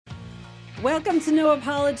Welcome to No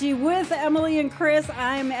Apology with Emily and Chris.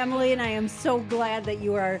 I'm Emily, and I am so glad that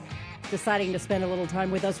you are deciding to spend a little time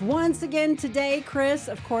with us once again today. Chris,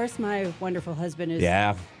 of course, my wonderful husband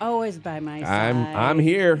is always by my side. I'm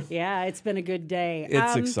here. Yeah, it's been a good day.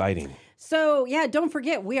 It's exciting. So, don't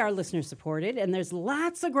forget, we are listener supported, and there's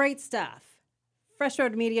lots of great stuff.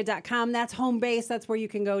 FreshRoadMedia.com, that's home base. That's where you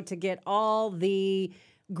can go to get all the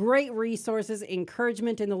great resources,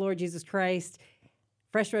 encouragement in the Lord Jesus Christ.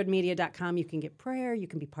 FreshRoadMedia.com, you can get prayer, you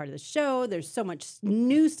can be part of the show. There's so much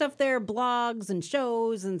new stuff there, blogs and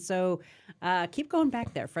shows, and so keep going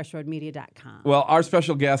back there, FreshRoadMedia.com. Well, our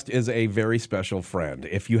special guest is a very special friend.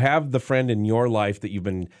 If you have the friend in your life that you've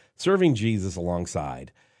been serving Jesus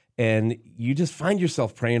alongside, and you just find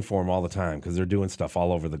yourself praying for them all the time because they're doing stuff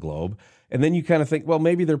all over the globe, and then you kind of think, well,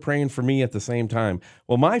 maybe they're praying for me at the same time.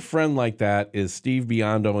 Well, my friend like that is Steve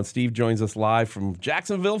Biondo, and Steve joins us live from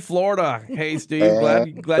Jacksonville, Florida. Hey, Steve,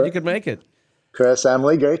 glad you could make it. Chris,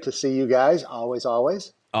 Emily, great to see you guys. Always.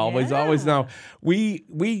 Always. Now,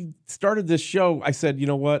 we started this show. I said, you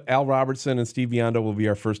know what? Al Robertson and Steve Biondo will be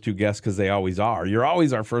our first two guests because they always are. You're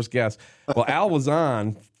always our first guest. Well, Al was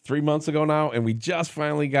on 3 months ago now, and we just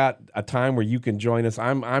finally got a time where you can join us.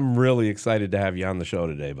 I'm really excited to have you on the show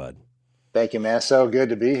today, bud. Thank you, man. So good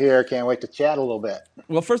to be here. Can't wait to chat a little bit.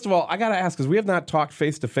 Well, first of all, I got to ask, because we have not talked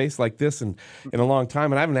face-to-face like this in a long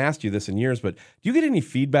time, and I haven't asked you this in years, but do you get any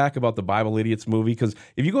feedback about the Bible Idiots movie? Because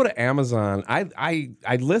if you go to Amazon, I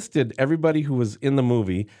listed everybody who was in the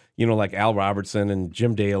movie, you know, like Al Robertson and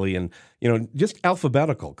Jim Daly, and, you know, just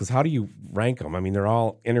alphabetical, because how do you rank them? I mean, they're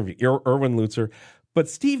all interviewed. Erwin Lutzer. But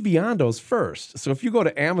Steve Biondo's first. So if you go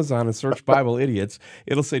to Amazon and search Bible Idiots,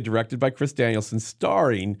 it'll say directed by Chris Danielson,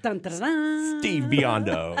 starring Steve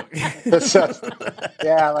Biondo.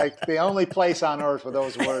 Yeah, like the only place on earth where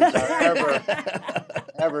those words are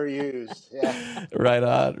ever used. Yeah. Right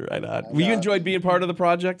on. Well, you enjoyed being part of the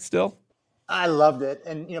project still? I loved it.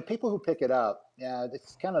 And, you know, people who pick it up,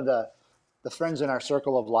 it's kind of the friends in our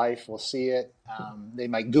circle of life will see it. They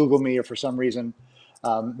might Google me, or for some reason,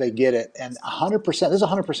 they get it, and 100%. This is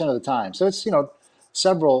 100% of the time. So it's, you know,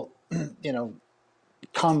 several, you know,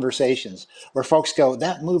 conversations where folks go,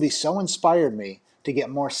 that movie so inspired me to get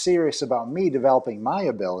more serious about me developing my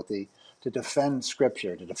ability to defend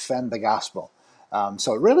Scripture, to defend the gospel.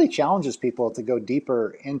 So it really challenges people to go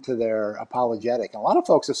deeper into their apologetic. And a lot of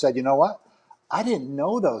folks have said, you know what? I didn't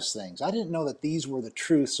know those things. I didn't know that these were the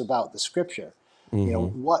truths about the Scripture. Mm-hmm. You know,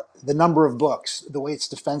 what the number of books, the way it's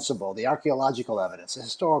defensible, the archaeological evidence, the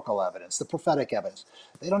historical evidence, the prophetic evidence.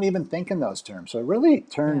 They don't even think in those terms. So it really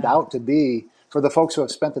turned out to be, for the folks who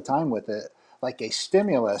have spent the time with it, like a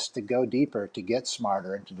stimulus to go deeper, to get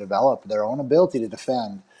smarter, and to develop their own ability to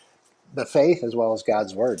defend the faith as well as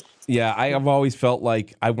God's word. Yeah, I have always felt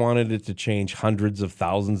like I wanted it to change hundreds of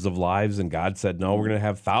thousands of lives, and God said, no, we're going to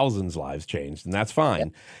have thousands of lives changed, and that's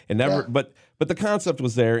fine. And never, but the concept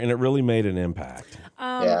was there, and it really made an impact.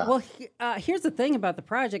 Well, here's the thing about the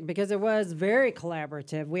project, because it was very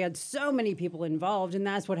collaborative. We had so many people involved, and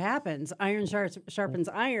that's what happens. Iron sharpens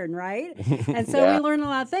iron, right? And so we learned a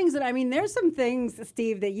lot of things. And I mean, there's some things,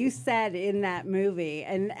 Steve, that you said in that movie,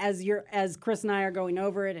 and as Chris and I are going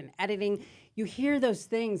over it and editing, you hear those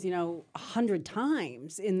things, you know, 100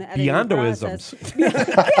 times in the editing process.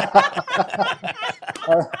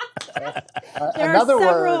 There are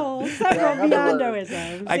several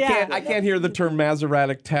Biondoisms. I can't hear the term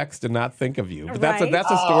Masoretic text and not think of you. But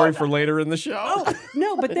that's a story for later in the show. Oh,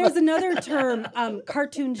 no, but there's another term,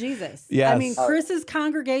 cartoon Jesus. Yes. I mean, Chris's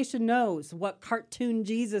congregation knows what cartoon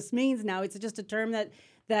Jesus means now. It's just a term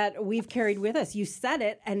that we've carried with us. You said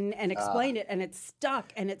it and explained it, and it's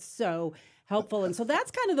stuck, and it's so helpful. And so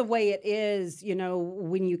that's kind of the way it is, you know,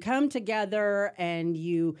 when you come together and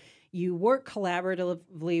you work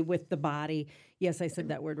collaboratively with the body. Yes, I said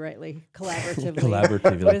that word rightly.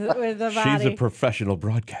 Collaboratively. with the body. She's a professional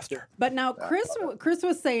broadcaster. But now Chris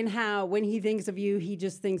was saying how when he thinks of you, he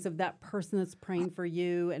just thinks of that person that's praying for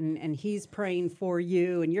you, and he's praying for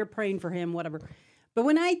you, and you're praying for him, whatever. But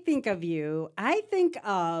when I think of you, I think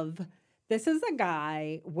of, this is a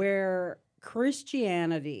guy where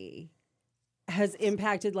Christianity has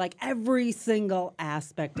impacted like every single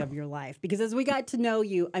aspect of your life. Because as we got to know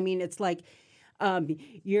you, I mean, it's like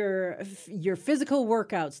your physical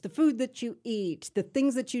workouts, the food that you eat, the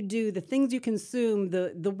things that you do, the things you consume,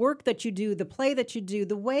 the work that you do, the play that you do,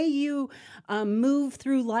 the way you move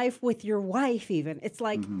through life with your wife even. It's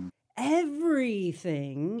like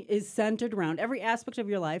everything is centered around, every aspect of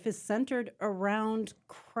your life is centered around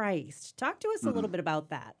Christ. Talk to us a little bit about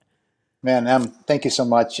that. Man, thank you so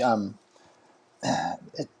much.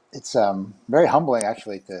 It's very humbling,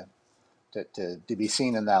 actually, to to be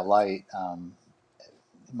seen in that light.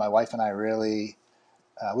 My wife and I really,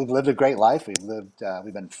 we've lived a great life.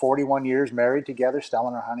 We've been 41 years married together, still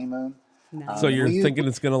on our honeymoon. Nice. So you're thinking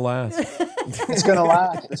it's going to last? It's going to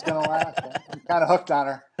last. It's going to last. I'm kind of hooked on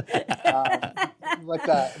her. Like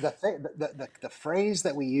the phrase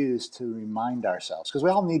that we use to remind ourselves, because we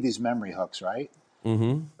all need these memory hooks, right?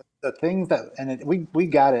 Mm-hmm. The thing that, we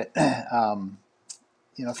got it, from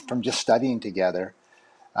just studying together.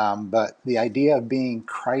 But the idea of being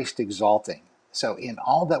Christ exalting. So in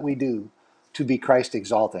all that we do, to be Christ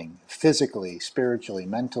exalting, physically, spiritually,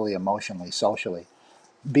 mentally, emotionally, socially,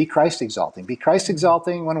 be Christ exalting. Be Christ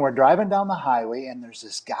exalting when we're driving down the highway and there's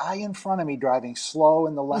this guy in front of me driving slow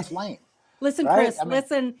in the left lane. Listen, Right? Chris,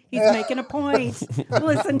 listen. He's making a point.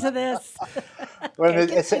 Listen to this.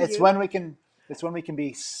 It's when we can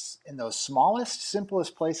be in those smallest,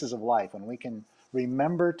 simplest places of life, when we can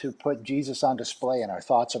remember to put Jesus on display in our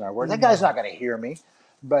thoughts and our words. That guy's not going to hear me,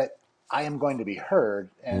 but I am going to be heard.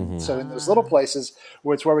 And so in those little places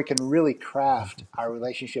where it's where we can really craft our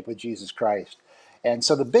relationship with Jesus Christ. And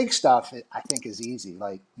so the big stuff, I think, is easy,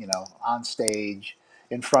 like, on stage,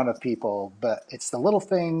 in front of people. But it's the little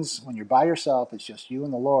things when you're by yourself, it's just you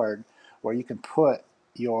and the Lord, where you can put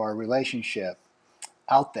your relationship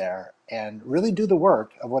out there and really do the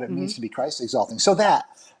work of what it means to be Christ exalting. So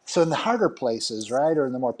in the harder places, right, or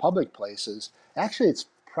in the more public places, actually it's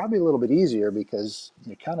probably a little bit easier because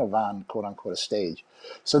you're kind of on, quote unquote, a stage.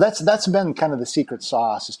 So that's been kind of the secret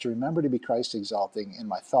sauce, is to remember to be Christ exalting in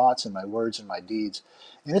my thoughts and my words and my deeds.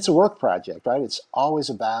 And it's a work project, right? It's always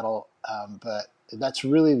a battle, but that's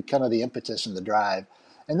really kind of the impetus and the drive.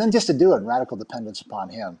 And then just to do it in radical dependence upon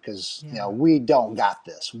Him, because we don't got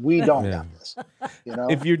this. We don't got this.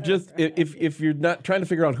 If you're just if you're not trying to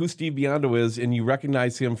figure out who Steve Biondo is, and you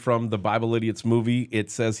recognize him from the Bible Idiots movie, it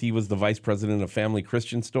says he was the vice president of Family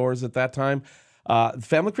Christian Stores at that time.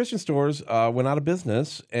 Family Christian Stores went out of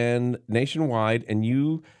business and nationwide, and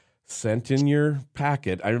you sent in your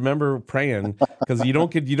packet. I remember praying, because you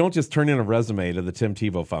don't just turn in a resume to the Tim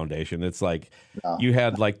Tebow Foundation. It's like you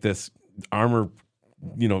had like this armor,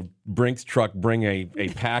 Brinks truck bring a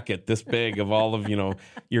packet this big of all of, your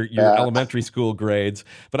elementary school grades.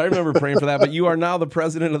 But I remember praying for that. But you are now the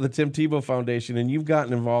president of the Tim Tebow Foundation, and you've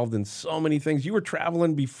gotten involved in so many things. You were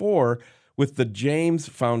traveling before with the James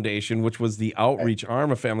Foundation, which was the outreach arm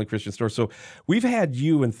of Family Christian Store. So we've had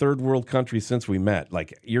you in third world countries since we met.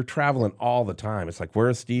 Like, you're traveling all the time. It's like, where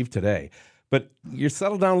is Steve today? But you're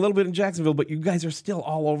settled down a little bit in Jacksonville, but you guys are still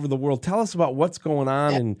all over the world. Tell us about what's going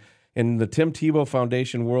on in the Tim Tebow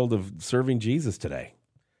Foundation world of serving Jesus today.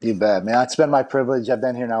 You bet, man. It's been my privilege. I've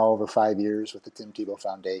been here now over 5 years with the Tim Tebow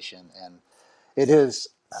Foundation, and it is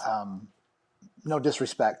no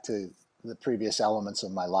disrespect to the previous elements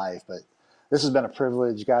of my life, but this has been a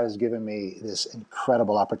privilege. God has given me this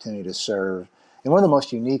incredible opportunity to serve in one of the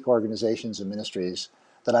most unique organizations and ministries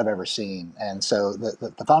that I've ever seen. And so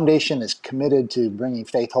the foundation is committed to bringing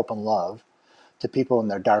faith, hope, and love to people in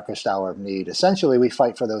their darkest hour of need. Essentially, we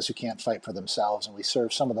fight for those who can't fight for themselves, and we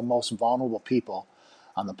serve some of the most vulnerable people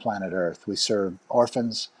on the planet Earth. We serve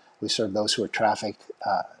orphans. We serve those who are trafficked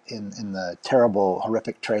in the terrible,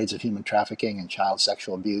 horrific trades of human trafficking and child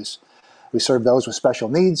sexual abuse. We serve those with special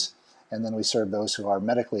needs, and then we serve those who are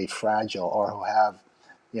medically fragile or who have,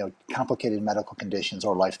 complicated medical conditions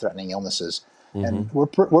or life-threatening illnesses. And we're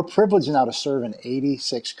privileged now to serve in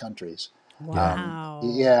 86 countries. Wow.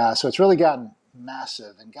 So it's really gotten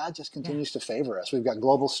massive, and God just continues to favor us. We've got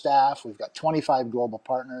global staff. We've got 25 global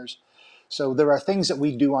partners. So there are things that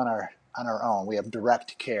we do on our own. We have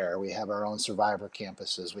direct care. We have our own survivor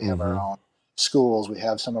campuses. We have our own schools. We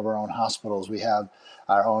have some of our own hospitals. We have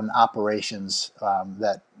our own operations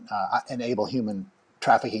that enable human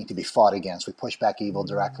trafficking to be fought against. We push back evil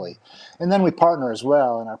directly. And then we partner as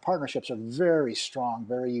well, and our partnerships are very strong,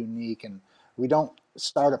 very unique, and we don't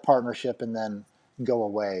start a partnership and then go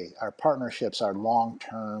away. Our partnerships are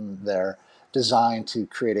long-term. They're designed to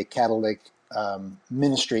create a catalytic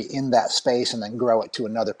ministry in that space and then grow it to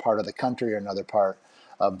another part of the country or another part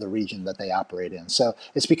of the region that they operate in. So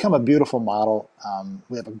it's become a beautiful model.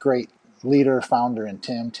 We have a great leader, founder in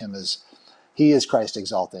Tim. He is Christ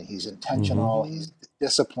exalting. He's intentional. He's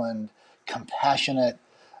disciplined, compassionate.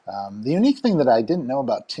 The unique thing that I didn't know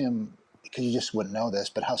about Tim, because you just wouldn't know this,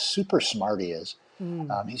 but how super smart he is.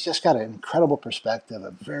 He's just got an incredible perspective,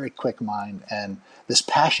 a very quick mind, and this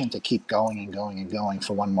passion to keep going and going and going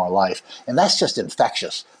for one more life. And that's just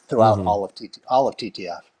infectious throughout all of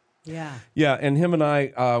TTF. Yeah. Yeah, and him and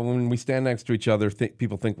I, when we stand next to each other,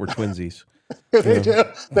 people think we're twinsies. They do.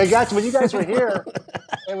 They got to. When you guys were here,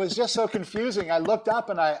 it was just so confusing. I looked up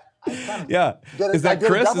and I I kind of Yeah. did Is it. I that did a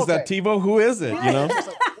Chris? double Is that take. Tebow? Who is it? You know? It's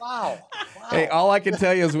like, wow. Hey, all I can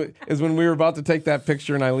tell you is when we were about to take that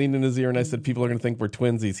picture and I leaned in his ear and I said, people are going to think we're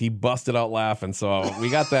twinsies. He busted out laughing. So we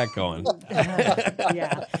got that going.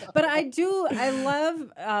 Yeah, but I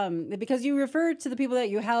love because you refer to the people that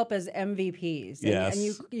you help as MVPs. Yes.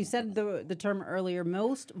 And you said the term earlier,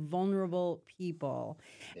 most vulnerable people.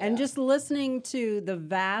 And Yeah. just listening to the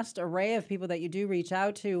vast array of people that you do reach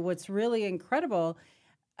out to, what's really incredible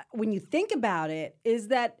when you think about it is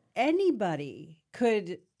that anybody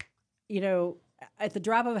could, at the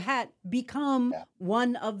drop of a hat, become Yeah.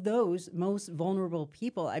 one of those most vulnerable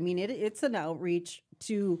people. I mean, it's an outreach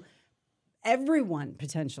to everyone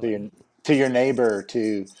potentially. To your neighbor,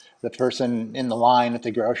 to the person in the line at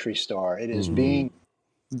the grocery store. It is being.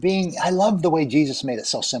 I love the way Jesus made it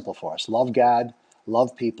so simple for us. Love God,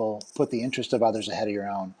 love people, put the interest of others ahead of your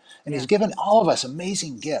own. And He's given all of us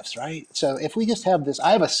amazing gifts, right? So if we just have this,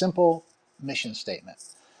 I have a simple mission statement.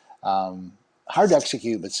 Hard to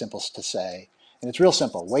execute, but simple to say. And it's real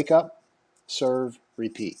simple. Wake up, serve,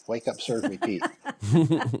 repeat. Wake up, serve, repeat.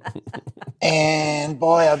 And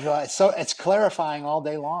boy, so it's clarifying all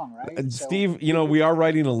day long, right? So Steve, we are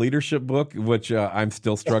writing a leadership book, which I'm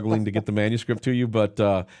still struggling to get the manuscript to you. But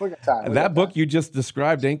we got time. We that got book time. you just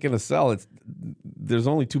described ain't going to sell. There's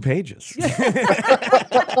only 2 pages.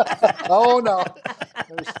 Oh no,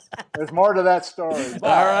 there's more to that story.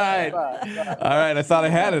 All right. All right. I thought I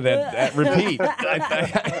had it at repeat.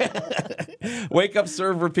 Wake up,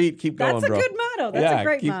 serve, repeat. Keep going, That's a bro. good motto. That's a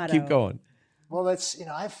great motto. Keep going. Well, I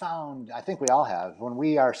think we all have. When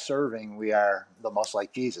we are serving, we are the most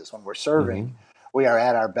like Jesus. When we're serving, we are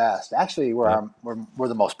at our best. Actually, we're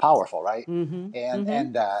the most powerful, right?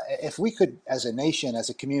 And if we could, as a nation, as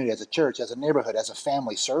a community, as a church, as a neighborhood, as a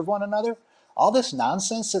family, serve one another, all this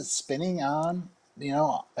nonsense that's spinning on,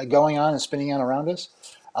 going on and spinning on around us,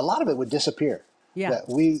 a lot of it would disappear. Yeah. That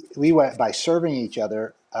we went by serving each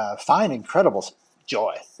other, find incredible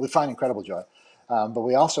joy. We find incredible joy. But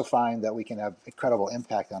we also find that we can have incredible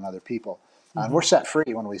impact on other people. And we're set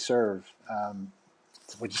free when we serve.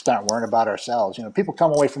 We just aren't worrying about ourselves. People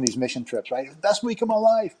come away from these mission trips, right? Best week of my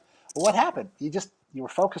life. Well, what happened? You were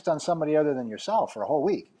focused on somebody other than yourself for a whole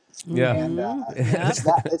week. Yeah. And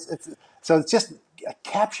so it's just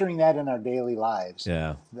capturing that in our daily lives.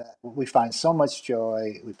 Yeah. That we find so much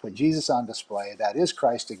joy. We put Jesus on display. That is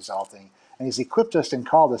Christ exalting. And He's equipped us and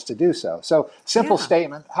called us to do so. So simple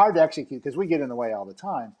statement, hard to execute because we get in the way all the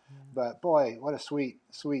time. But boy, what a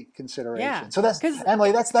sweet consideration. Yeah. So that's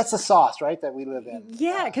Emily. That's the sauce, right? That we live in.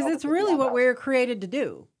 Yeah, because it's really what we're created to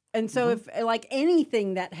do. And so if like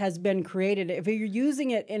anything that has been created, if you're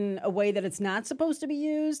using it in a way that it's not supposed to be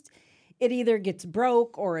used, it either gets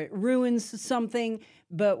broke or it ruins something.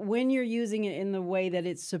 But when you're using it in the way that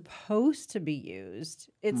it's supposed to be used,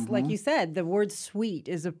 it's like you said, the word sweet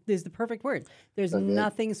is the perfect word. There's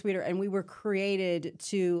nothing sweeter. And we were created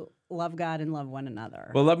to love God and love one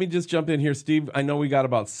another. Well, let me just jump in here, Steve. I know we got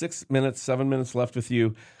about 7 minutes left with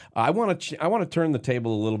you. I want to turn the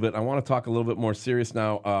table a little bit. I want to talk a little bit more serious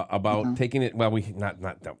now about taking it. Well,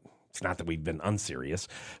 it's not that we've been unserious,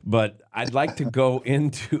 but I'd like to go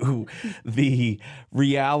into the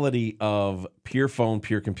reality of pure phone,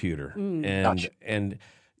 pure computer. And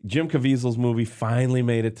Jim Caviezel's movie finally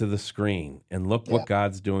made it to the screen. And look what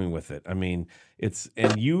God's doing with it. I mean,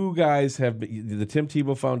 and you guys have the Tim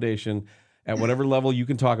Tebow Foundation at whatever level you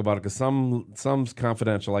can talk about it, because some's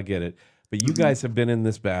confidential, I get it. But you guys have been in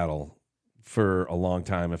this battle for a long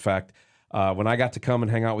time. In fact, when I got to come and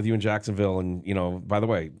hang out with you in Jacksonville, and by the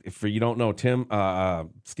way, if you don't know,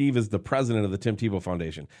 Steve is the president of the Tim Tebow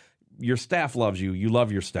Foundation. Your staff loves you. You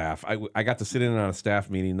love your staff. I got to sit in on a staff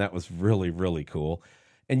meeting. That was really, really cool.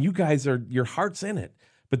 And you guys your heart's in it.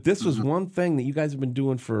 But this was one thing that you guys have been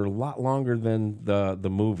doing for a lot longer than the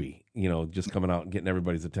movie, just coming out and getting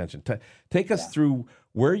everybody's attention. Take us through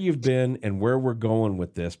where you've been and where we're going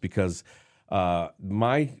with this, because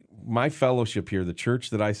my fellowship here, the church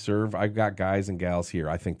that I serve, I've got guys and gals here,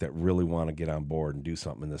 I think, that really want to get on board and do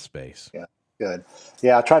something in this space. Yeah, good.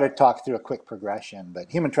 Yeah, I'll try to talk through a quick progression. But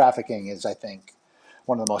human trafficking is, I think,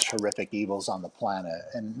 one of the most horrific evils on the planet.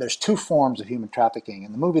 And there's 2 forms of human trafficking,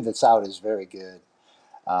 and the movie that's out is very good.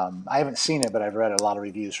 I haven't seen it, but I've read a lot of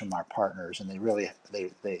reviews from our partners, and they really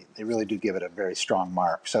do give it a very strong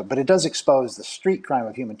mark. So, but it does expose the street crime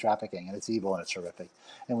of human trafficking, and it's evil and it's horrific,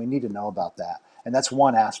 and we need to know about that. And that's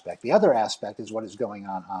one aspect. The other aspect is what is going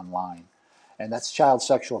on online, and that's child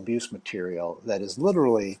sexual abuse material that is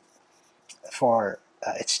literally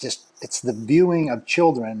it's the viewing of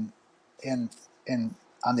children in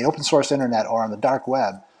on the open source internet or on the dark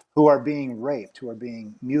web who are being raped, who are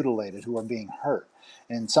being mutilated, who are being hurt.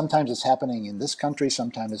 And sometimes it's happening in this country,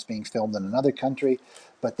 sometimes it's being filmed in another country,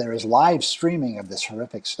 but there is live streaming of this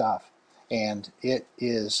horrific stuff. And it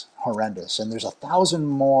is horrendous. And there's 1,000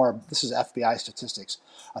 more, this is FBI statistics,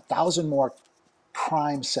 1,000 more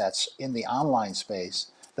crime sets in the online space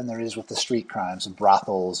than there is with the street crimes and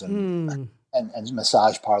brothels and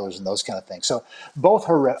massage parlors and those kind of things. So both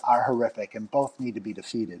are horrific and both need to be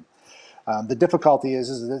defeated. The difficulty is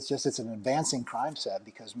that it's an advancing crime set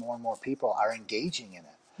because more and more people are engaging in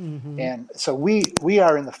it. Mm-hmm. And so we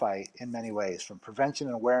are in the fight in many ways, from prevention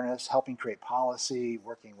and awareness, helping create policy,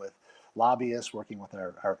 working with lobbyists, working with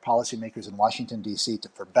our policymakers in Washington, D.C.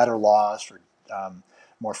 for better laws, for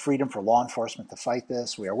more freedom for law enforcement to fight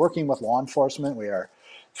this. We are working with law enforcement. We are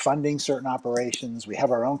funding certain operations. We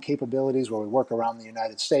have our own capabilities where we work around the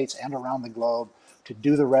United States and around the globe to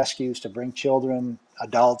do the rescues, to bring children,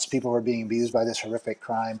 adults, people who are being abused by this horrific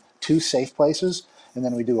crime to safe places. And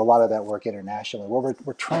then we do a lot of that work internationally, where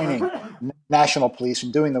we're training national police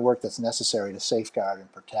and doing the work that's necessary to safeguard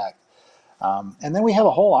and protect. And then we have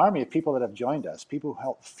a whole army of people that have joined us, people who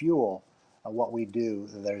help fuel what we do.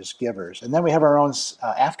 There's givers. And then we have our own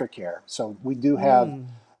aftercare. So we do have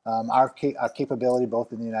our capability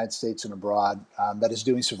both in the United States and abroad that is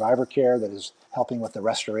doing survivor care, that is helping with the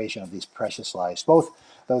restoration of these precious lives, both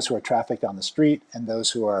those who are trafficked on the street and those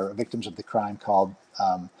who are victims of the crime called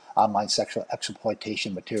online sexual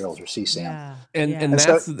exploitation materials, or CSAM. Yeah.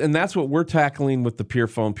 And that's what we're tackling with the Peer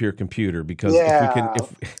Phone, Peer Computer, because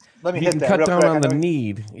if let me we hit can that cut real down quick. on the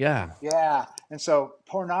need. Yeah. And so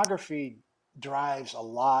pornography drives a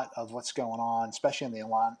lot of what's going on, especially in the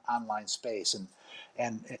online space,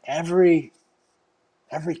 and every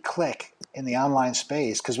click in the online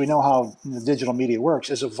space, because we know how the digital media works,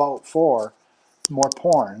 is a vote for more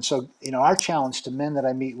porn. So, our challenge to men that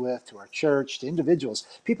I meet with, to our church, to individuals,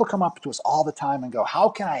 people come up to us all the time and go, how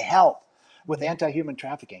can I help with anti-human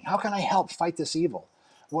trafficking? How can I help fight this evil?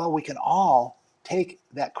 Well, we can all take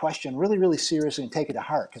that question really, really seriously and take it to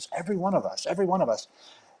heart, because every one of us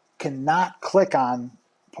cannot click on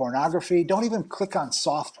pornography. Don't even click on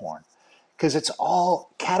soft porn, because it's all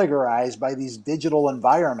categorized by these digital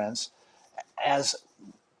environments as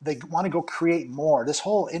they want to go create more. This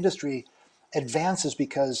whole industry advances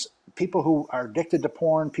because people who are addicted to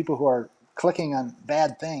porn, people who are clicking on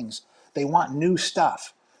bad things, they want new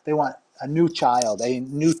stuff. They want a new child, a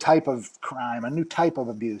new type of crime, a new type of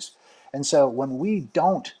abuse. And so when we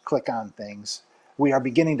don't click on things, we are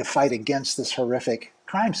beginning to fight against this horrific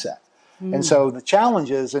crime set. And so the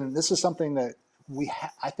challenge is, and this is something that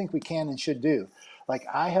I think we can and should do. Like,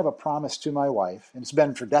 I have a promise to my wife, and it's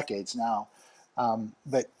been for decades now,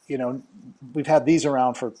 but we've had these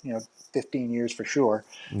around for 15 years for sure.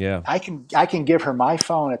 Yeah, I can give her my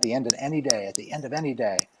phone at the end of any day,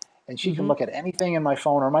 and she can look at anything in my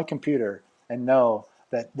phone or my computer and know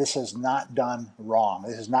that this has not done wrong.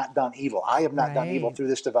 This has not done evil. I have not done evil through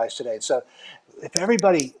this device today. So if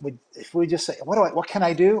everybody would, if we just say, what can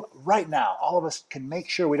I do right now? All of us can make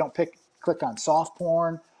sure we don't click on soft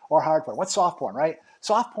porn or hard porn. What's soft porn, right?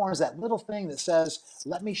 Soft porn is that little thing that says,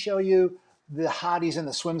 let me show you the hotties in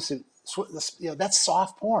the swimsuit. That's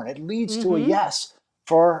soft porn. It leads to a yes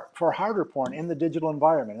for harder porn in the digital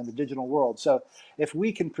environment, in the digital world. So if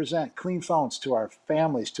we can present clean phones to our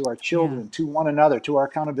families, to our children, to one another, to our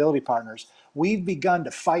accountability partners, we've begun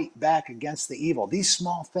to fight back against the evil. These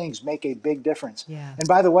small things make a big difference. Yeah. And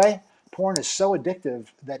by the way, porn is so addictive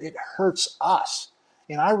that it hurts us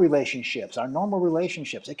in our relationships, our normal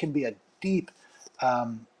relationships. It can be a deep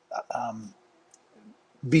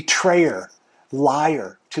betrayer,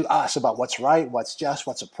 liar to us about what's right, what's just,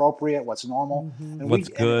 what's appropriate, what's normal, and what's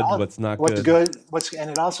good, what's not good. And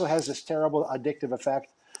it also has this terrible addictive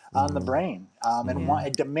effect on the brain, and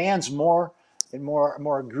it demands more and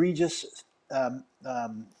more egregious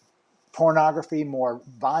pornography, more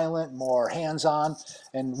violent, more hands-on,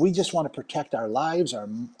 and we just want to protect our lives,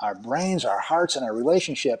 our brains, our hearts, and our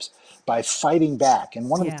relationships by fighting back. And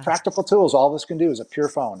one of the practical tools all of us can do is a pure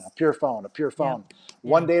phone,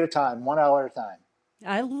 one day at a time, 1 hour at a time.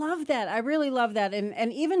 I love that. I really love that.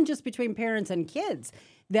 And even just between parents and kids,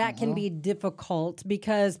 that can be difficult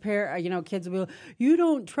because kids will, you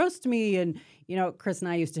don't trust me. And, Chris and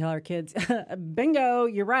I used to tell our kids, bingo,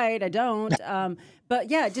 you're right, I don't. But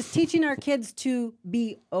yeah, just teaching our kids to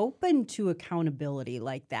be open to accountability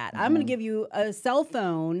like that. I'm going to give you a cell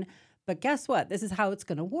phone, but guess what? This is how it's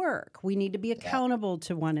going to work. We need to be accountable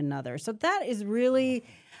to one another. So that is really,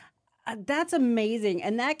 that's amazing.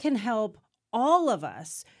 And that can help all of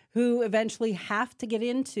us who eventually have to get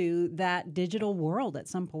into that digital world at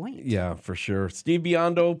some point. Yeah, for sure. Steve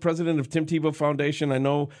Biondo, president of Tim Tebow Foundation. I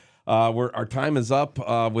know Our time is up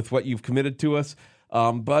with what you've committed to us.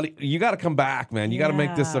 But you got to come back, man. You got to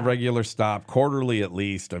make this a regular stop, quarterly at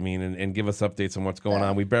least. I mean, and give us updates on what's going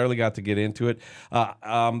on. We barely got to get into it.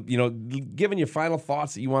 Giving you final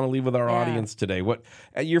thoughts that you want to leave with our audience today. What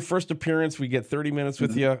at your first appearance, we get 30 minutes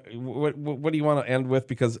with you. What do you want to end with?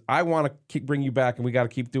 Because I want to bring you back, and we got to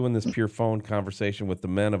keep doing this pure phone conversation with the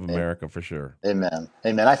men of America for sure. Amen.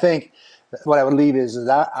 I think what I would leave is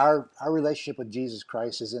that our relationship with Jesus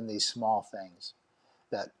Christ is in these small things.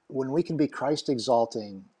 That when we can be Christ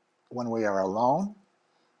exalting when we are alone,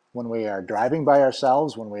 when we are driving by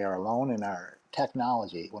ourselves, when we are alone in our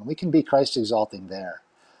technology, when we can be Christ exalting there,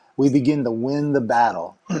 we begin to win the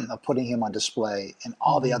battle of putting him on display in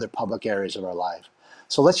all the other public areas of our life.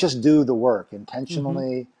 So let's just do the work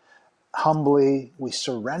intentionally, humbly. We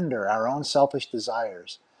surrender our own selfish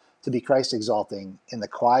desires to be Christ exalting in the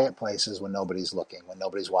quiet places when nobody's looking, when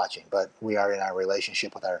nobody's watching, but we are in our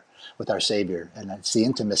relationship with our Savior, and it's the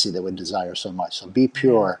intimacy that we desire so much. So be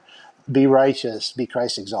pure, be righteous, be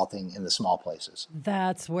Christ exalting in the small places.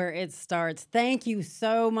 That's where it starts. Thank you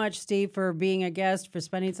so much, Steve, for being a guest, for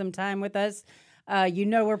spending some time with us.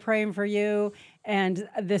 We're praying for you, and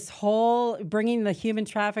this whole bringing the human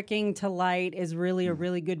trafficking to light is really a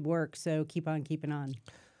really good work. So keep on keeping on.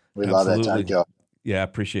 We love that, Tom Joe. Yeah,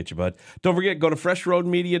 appreciate you, bud. Don't forget, go to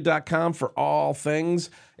freshroadmedia.com for all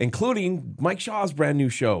things, including Mike Shaw's brand new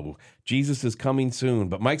show, Jesus is Coming Soon.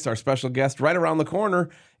 But Mike's our special guest right around the corner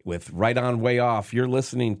with Right On Way Off. You're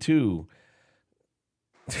listening to...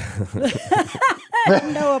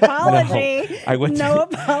 No apology. No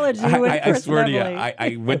apology with Chris I swear to you, Beverly.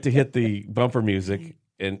 I went to hit the bumper music,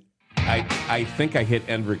 and I think I hit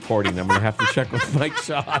end recording. I'm going to have to check with Mike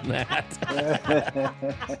Shaw on that.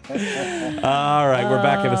 All right, we're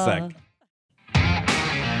back in a sec.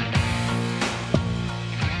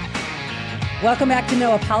 Welcome back to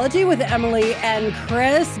No Apology with Emily and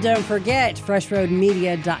Chris. Don't forget,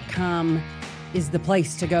 freshroadmedia.com is the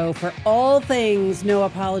place to go for all things No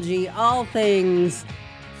Apology, all things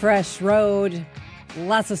Fresh Road.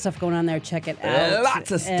 Lots of stuff going on there. Check it out.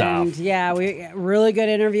 Lots of stuff. And really good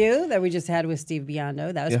interview that we just had with Steve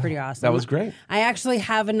Biondo. That was pretty awesome. That was great. I actually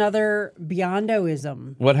have another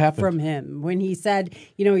Biondoism. What happened? From him when he said,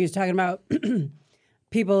 he was talking about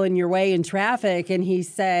people in your way in traffic, and he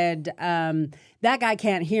said, that guy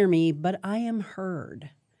can't hear me, but I am heard.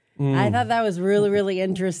 I thought that was really, really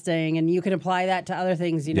interesting, and you can apply that to other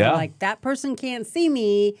things. Like that person can't see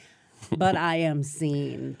me, but I am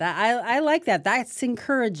seen. That I like that. That's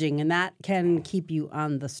encouraging, and that can keep you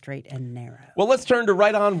on the straight and narrow. Well, let's turn to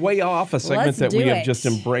Right On Way Off, a segment Let's that we do have it. just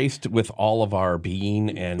embraced with all of our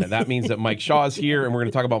being, and that means that Mike Shaw is here, and we're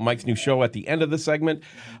going to talk about Mike's new show at the end of the segment.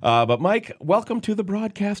 But Mike, welcome to the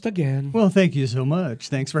broadcast again. Well, thank you so much.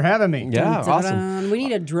 Thanks for having me. Yeah, awesome. Ta-da. We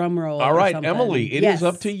need a drum roll. All or right, something. Emily, it is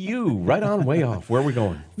up to you. Right On Way Off. Where are we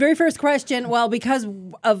going? Very first question. Well, because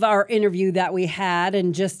of our interview that we had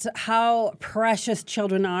and just how precious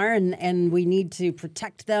children are, and we need to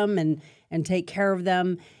protect them and take care of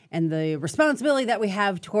them, and the responsibility that we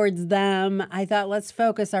have towards them, I thought let's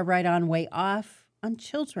focus our Right On Way Off on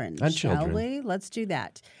children. Shall we? Let's do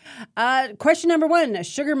that. Question number 1.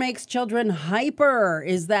 Sugar makes children hyper.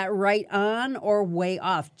 Is that right on or way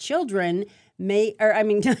off? Children.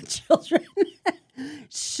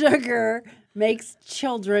 Sugar makes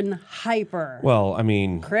children hyper. Well, I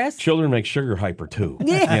mean, Chris? Children make sugar hyper too.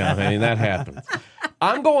 Yeah. That happens.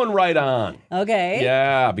 I'm going right on. Okay.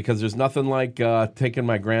 Yeah, because there's nothing like taking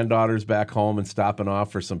my granddaughters back home and stopping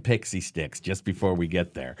off for some pixie sticks just before we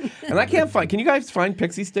get there. And I can't find. Can you guys find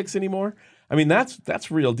pixie sticks anymore? I mean,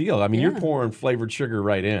 that's real deal. I mean, you're pouring flavored sugar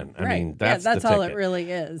right in. I mean, that's that's the all ticket. it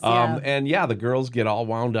really is. And the girls get all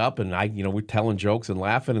wound up, and we're telling jokes and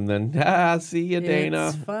laughing, and then see you, Dana.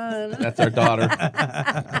 It's fun. That's our daughter.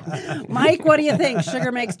 Mike, what do you think?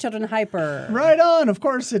 Sugar makes children hyper. Right on. Of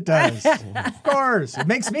course it does. Of course. It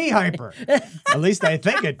makes me hyper. At least I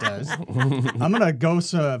think it does. I'm going to go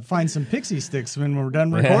find some pixie sticks when we're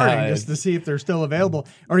done recording just to see if they're still available.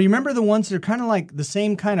 Or you remember the ones that are kind of like the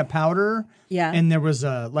same kind of powder? Yeah. And there was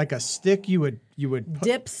a stick you would put.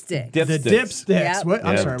 Dipstick. Dip The sticks. dipsticks. Yep. What?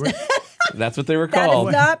 I'm Yeah. sorry. What? That's what they were That called.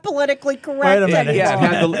 is not politically correct. Wait a minute.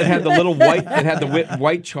 anymore. It had the little white. It had the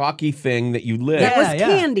white chalky thing that you lit. That was Yeah.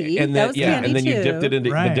 candy. And that then was candy and then you too. dipped it into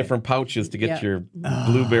the Right. different pouches to get Yeah. your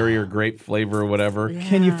blueberry or grape flavor or whatever.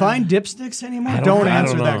 Can you find dipsticks anymore? I Don't don't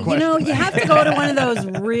answer know. that question. You have to go to one of those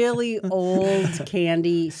really old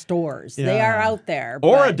candy stores. They Yeah. are out there.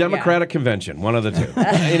 Or but, a Democratic convention, one of the two.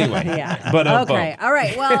 Anyway, Yeah. but Okay. All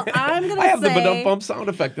right. Well, I'm going to say. I have the ba-dum-bum sound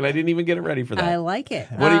effect, and I didn't even get it ready for that. I like it.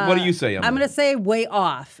 What do you say, I'm going to say way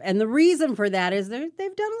off. And the reason for that is they've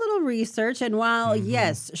done a little research. And while,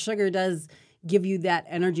 yes, sugar does give you that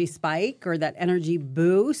energy spike or that energy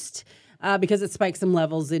boost, because it spikes some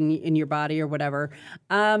levels in your body or whatever,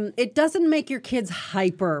 it doesn't make your kids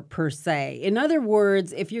hyper per se. In other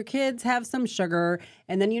words, if your kids have some sugar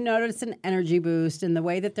and then you notice an energy boost in the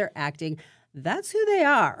way that they're acting, that's who they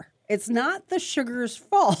are. It's not the sugar's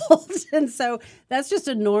fault. And so that's just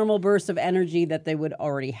a normal burst of energy that they would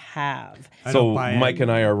already have. So Mike and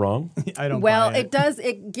I are wrong? I don't Well, buy it. it does.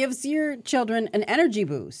 It gives your children an energy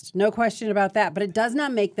boost. No question about that. But it does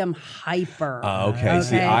not make them hyper. Okay.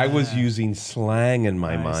 See, I was using slang in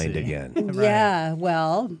my mind again. Yeah.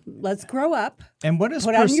 Well, let's grow up. And what is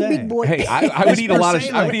Put per on your se? big boy. Hey, I would eat a lot of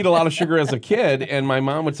say I would eat a lot of sugar as a kid, and my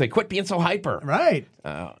mom would say, "Quit being so hyper." Right.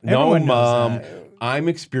 No, Everyone knows Mom, that. I'm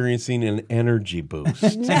experiencing an energy boost.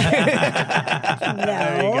 There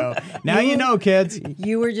you go. Now you know, kids.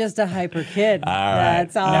 You were just a hyper kid. right.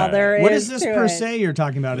 That's all there is. What is this to per it. se you're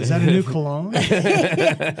talking about? Is that a new cologne?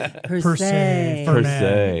 Per se. For Per men.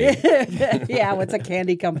 se. Yeah, what's a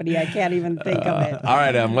candy company? I can't even think of it. All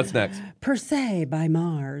right, what's next? Per se by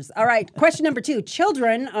Mars. All right, question number 2.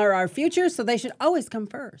 Children are our future, so they should always come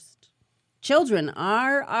first. Children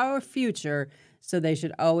are our future, so they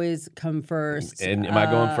should always come first. And am I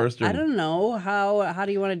going first? Or? I don't know. How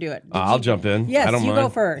do you want to do it? I'll jump in. Yes, I don't you mind. go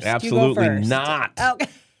first. Absolutely You go first. not. Okay.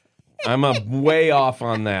 I'm way off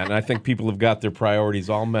on that, and I think people have got their priorities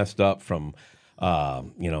all messed up from,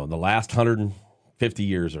 the last 150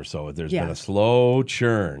 years or so. There's been a slow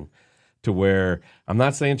churn to where I'm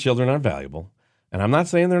not saying children aren't valuable, and I'm not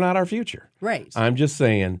saying they're not our future. Right. I'm just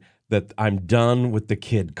saying that I'm done with the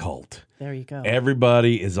kid cult. There you go.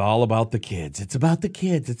 Everybody is all about the kids. It's about the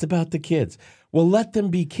kids. It's about the kids. Well, let them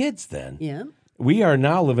be kids then. Yeah. We are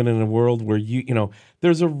now living in a world where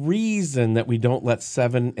there's a reason that we don't let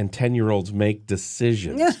 7 and 10-year-olds make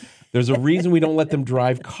decisions. There's a reason we don't let them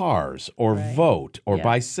drive cars or vote or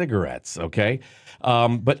buy cigarettes, okay?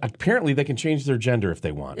 But apparently they can change their gender if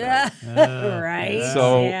they want. Right.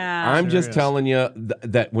 So Yeah. I'm just telling you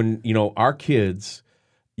that when, our kids,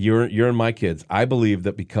 you're and my kids, I believe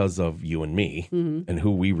that because of you and me and who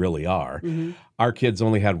we really are, our kids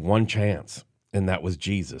only had one chance, and that was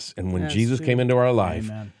Jesus. And when Jesus came into our life,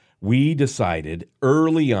 we decided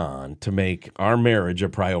early on to make our marriage a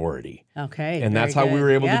priority. Okay. And that's how we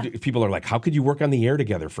were able to do. People are like, how could you work on the air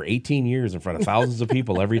together for 18 years in front of thousands of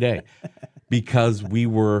people every day? Because we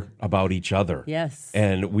were about each other. Yes.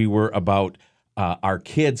 And we were about our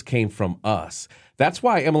kids came from us. That's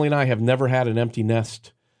why Emily and I have never had an empty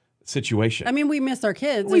nest situation. I mean, we miss our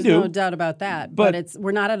kids. We There's do. no doubt about that. But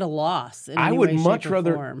we're not at a loss. In I any would way, much shape, or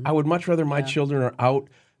rather form. I would much rather my children are out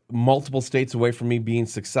multiple states away from me, being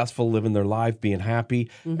successful, living their life, being happy,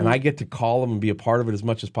 and I get to call them and be a part of it as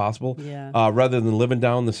much as possible, rather than living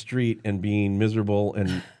down the street and being miserable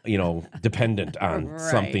and dependent on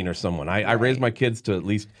something or someone. I raise my kids to at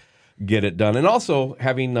least get it done, and also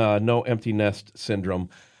having no empty nest syndrome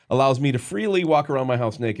allows me to freely walk around my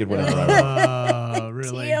house naked whenever I want. Oh,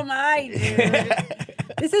 really? TMI, dude.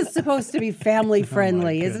 This is supposed to be family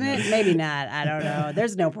friendly, isn't it? Maybe not. I don't know.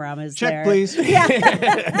 There's no promise Check, there. please. Yeah.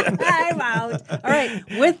 I'm out. All right.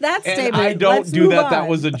 With that And statement, I don't let's do move that. on. That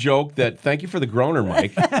was a joke. Thank you for the groaner,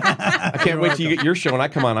 Mike. I can't wait till you get your show and I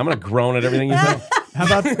come on. I'm going to groan at everything you say. How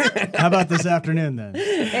about this afternoon then?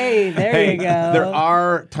 Hey, there you go. There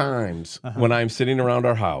are times when I'm sitting around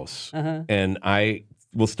our house and I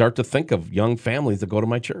will start to think of young families that go to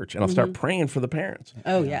my church, and I'll start praying for the parents.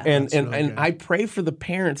 Oh, yeah. And I pray for the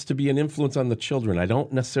parents to be an influence on the children. I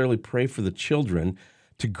don't necessarily pray for the children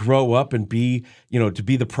to grow up and be, to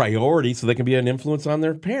be the priority so they can be an influence on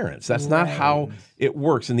their parents. That's not how it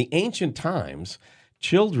works. In the ancient times,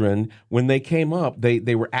 children, when they came up,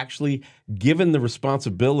 they were actually given the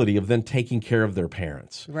responsibility of then taking care of their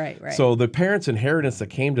parents. Right. So the parents' inheritance that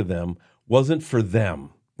came to them wasn't for them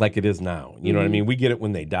like it is now. You know what I mean? We get it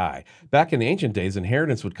when they die. Back in the ancient days,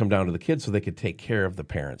 inheritance would come down to the kids so they could take care of the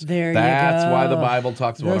parents. That's why the Bible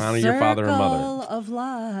talks about honor your father and mother. Circle of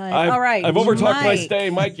life. All right. I've overtalked my stay.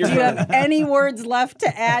 Mike, you're do you have any words left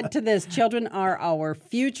to add to this? Children are our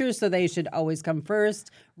future, so they should always come first.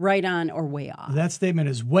 Right on or way off? That statement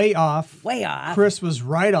is way off. Way off. Chris was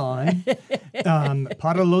right on.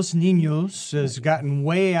 Para los niños has gotten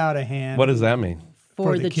way out of hand. What does that mean?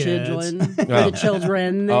 For the the kids. children. For the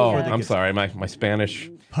children. Oh, Yeah. I'm sorry. My Spanish.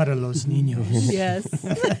 Para los niños. Yes.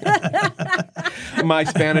 My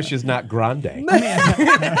Spanish is not grande.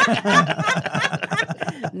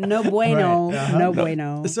 No bueno. Right, No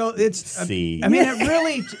bueno. So it's, See. I mean,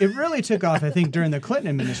 it really took off, I think, during the Clinton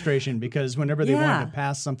administration, because whenever they wanted to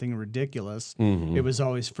pass something ridiculous, it was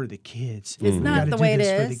always for the kids. It's not the way it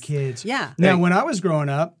is. For the kids. Yeah. Now, when I was growing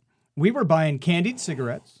up, we were buying candied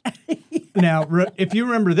cigarettes. Now, if you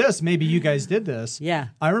remember this, maybe you guys did this. Yeah.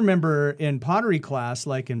 I remember in pottery class,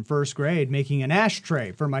 like in first grade, making an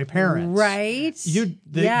ashtray for my parents. Right.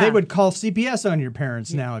 They would call CPS on your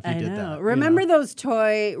parents now if you did that. Remember those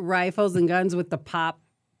toy rifles and guns with the pop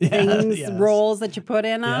things, rolls that you put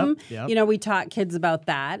in them? Yep. You know, we taught kids about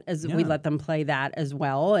that as we let them play that as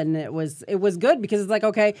well. And it was good because it's like,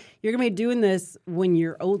 okay, you're going to be doing this when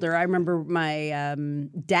you're older. I remember my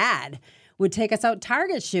dad would take us out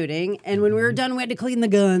target shooting, and when we were done, we had to clean the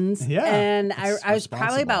guns. Yeah, and I was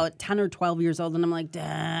probably about 10 or 12 years old, and I'm like,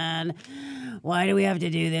 Dad, why do we have to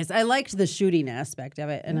do this? I liked the shooting aspect of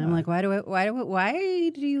it, and I'm like, why do we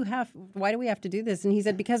have to do this? And he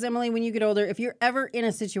said, because Emily, when you get older, if you're ever in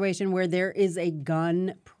a situation where there is a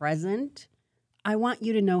gun present, I want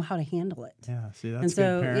you to know how to handle it. Yeah, see, that's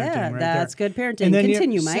good parenting that's there. good parenting. And then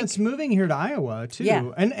Continue, Mike. Since moving here to Iowa,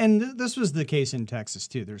 too, and this was the case in Texas,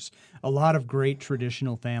 too. There's a lot of great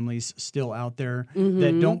traditional families still out there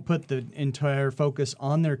that don't put the entire focus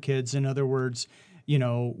on their kids. In other words, you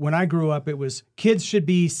know, when I grew up, it was kids should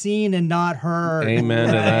be seen and not heard. Amen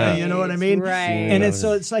to that. You know what I mean? Right. And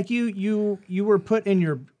it's like you were put in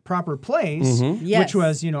your proper place, which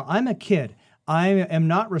was, you know, I'm a kid. I am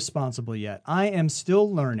not responsible yet. I am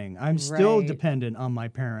still learning. I'm still dependent on my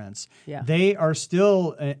parents. Yeah. They are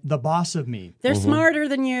still the boss of me. They're smarter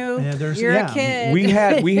than you. You're a kid.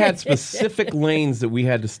 We had specific lanes that we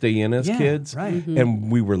had to stay in as kids, right. And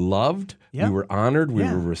we were loved. Yep. We were honored. We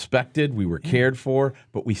were respected. We were cared for.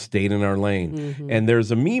 But we stayed in our lane. And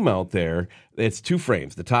there's a meme out there. It's two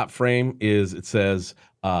frames. The top frame it says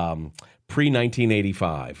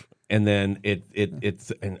pre-1985. And then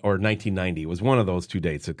it's or 1990. It was one of those two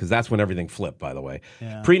dates because that's when everything flipped. By the way,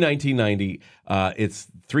 pre-1990, it's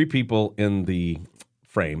three people in the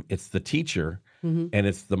frame. It's the teacher, and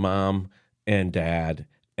it's the mom and dad,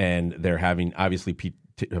 and they're having obviously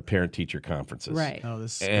parent-teacher conferences. Right. Oh,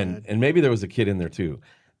 this is and good. maybe there was a kid in there too.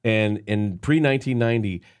 And in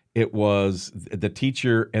pre-1990. It was the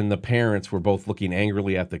teacher and the parents were both looking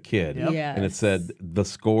angrily at the kid. Yep. Yes. And it said, the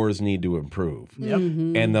scores need to improve. Yep.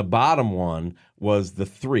 And the bottom one was the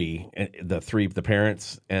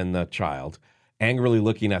parents and the child, angrily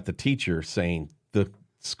looking at the teacher saying, the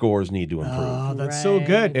scores need to improve. Oh, that's so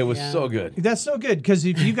good. It was so good. That's so good because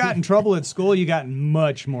if you got in trouble at school, you got in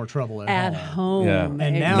much more trouble at home. Yeah.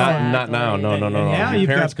 And now, Not now. No. now Your you've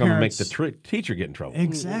parents got come and make the teacher get in trouble.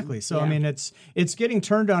 Exactly. So I mean, it's getting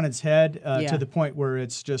turned on its head to the point where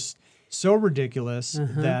it's just so ridiculous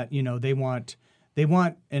that they want.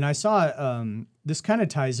 And I saw this kind of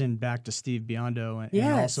ties in back to Steve Biondo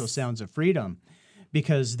and also Sounds of Freedom,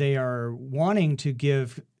 because they are wanting to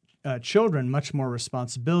give children much more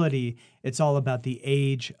responsibility. It's all about the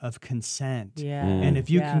age of consent. Yeah. And if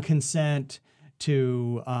you can consent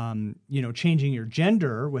to, changing your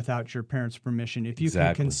gender without your parents' permission, if you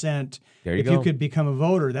can consent, you could become a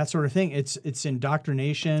voter, that sort of thing. It's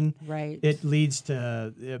indoctrination. Right. It leads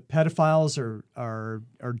to pedophiles are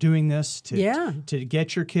doing this to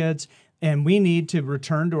get your kids. And we need to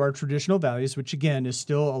return to our traditional values, which, again, is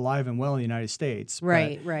still alive and well in the United States.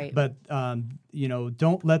 Right. But,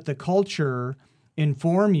 don't let the culture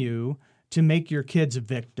inform you to make your kids a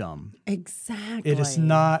victim. Exactly. It is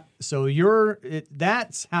not. So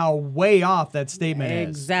that's how way off that statement is.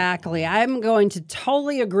 Exactly. I'm going to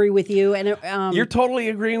totally agree with you. And You're totally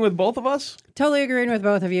agreeing with both of us? Totally agreeing with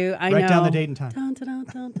both of you. I know. Write down the date and time. Dun, dun,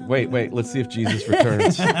 dun, dun, Wait. Let's see if Jesus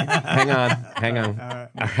returns. Hang on. All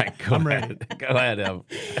right, go ahead. Go ahead, Em.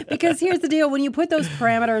 Because here's the deal. When you put those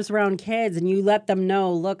parameters around kids and you let them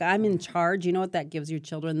know, look, I'm in charge, you know what that gives your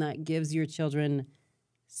children? That gives your children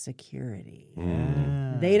security.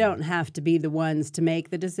 They don't have to be the ones to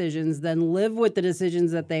make the decisions, then live with the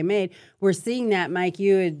decisions that they made. We're seeing that, Mike,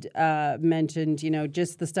 you had mentioned,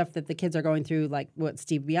 just the stuff that the kids are going through, like what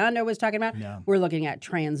Steve Biondo was talking about. Yeah. We're looking at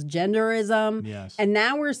transgenderism. Yes. And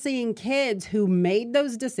now we're seeing kids who made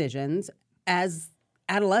those decisions as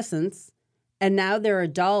adolescents, and now they're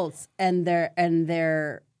adults, and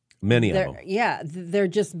they're Many of them. Yeah, they're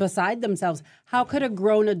just beside themselves. How could a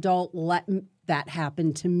grown adult let that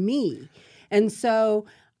happen to me? And so,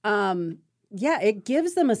 it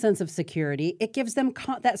gives them a sense of security. It gives them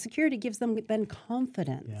that security gives them then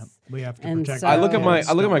confidence. Yeah, we have to And protect. so- I look at my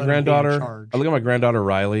granddaughter. charge. I look at my granddaughter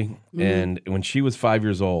Riley, and when she was 5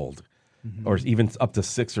 years old, or even up to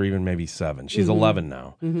 6 or even maybe 7, she's 11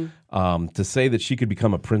 now. To say that she could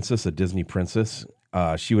become a princess, a Disney princess,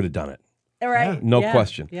 she would have done it. Right. No Yeah.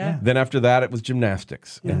 question. Yeah. Then after that, it was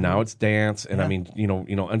gymnastics, and now it's dance. And I mean,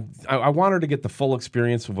 and I want her to get the full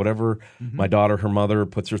experience of whatever my daughter, her mother,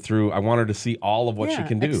 puts her through. I want her to see all of what she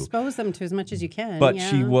can do. Expose them to as much as you can. But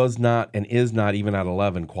she was not and is not, even at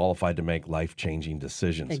 11, qualified to make life-changing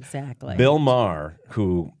decisions. Exactly. Bill Maher,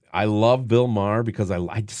 who I love Bill Maher because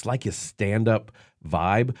I just like his stand-up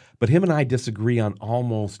vibe, but him and I disagree on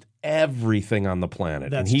almost everything on the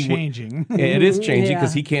planet. That's and changing. It is changing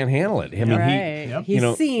because he can't handle it. I mean, Right.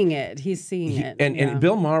 He's seeing it. He's seeing it. And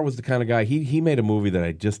Bill Maher was the kind of guy, he made a movie that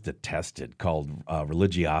I just detested called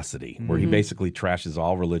Religiosity, where he basically trashes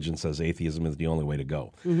all religion, says atheism is the only way to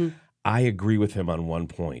go. I agree with him on one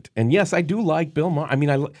point. And yes, I do like Bill Maher. I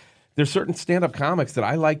mean, there's certain stand-up comics that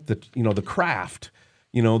I like the craft.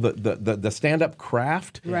 The stand-up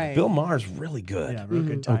craft. Right. Bill Maher's really good. Yeah, real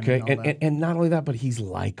good timing. Okay, and not only that, but he's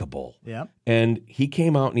likable. Yep. And he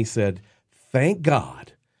came out and he said, "Thank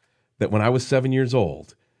God that when I was 7 years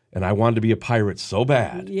old and I wanted to be a pirate so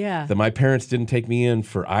bad that my parents didn't take me in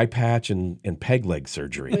for eye patch and peg leg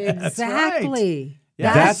surgery." Exactly.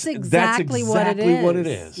 Yeah. That's exactly what it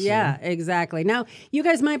is. is. Yeah, exactly. Now, you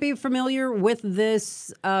guys might be familiar with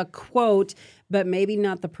this quote, but maybe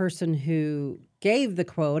not the person who gave the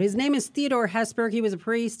quote. His name is Theodore Hesburgh. He was a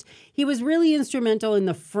priest. He was really instrumental in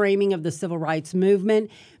the framing of the civil rights movement,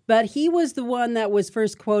 but he was the one that was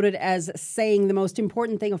first quoted as saying the most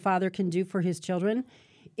important thing a father can do for his children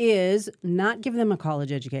is not give them a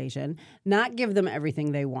college education, not give them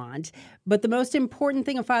everything they want, but the most important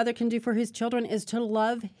thing a father can do for his children is to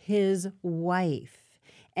love his wife.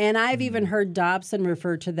 And I've even heard Dobson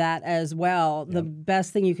refer to that as well. The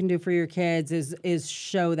best thing you can do for your kids is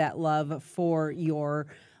show that love for your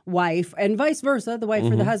wife, and vice versa, the wife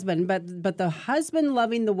for the husband. But the husband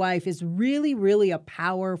loving the wife is really, really a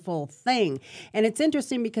powerful thing. And it's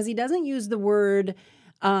interesting because he doesn't use the word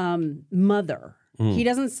mother. He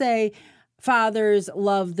doesn't say fathers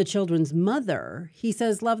love the children's mother. He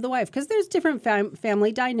says love the wife because there's different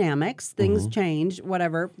family dynamics. Things change,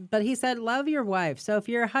 whatever. But he said love your wife. So if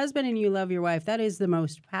you're a husband and you love your wife, that is the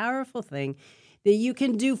most powerful thing that you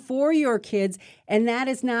can do for your kids. And that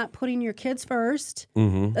is not putting your kids first.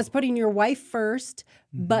 That's putting your wife first.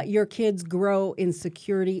 But your kids grow in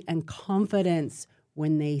security and confidence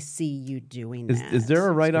when they see you doing that. Is there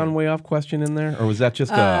a right on, way off question in there? Or was that just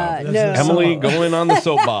no. Emily going on the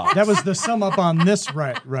soapbox? That was the sum up on this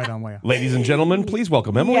right on way up. Ladies and gentlemen, please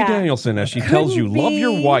welcome Emily Danielson as she tells you, love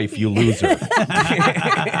your wife, you loser.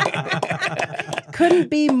 Couldn't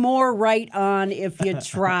be more right on if you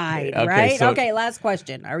tried, right? So okay, last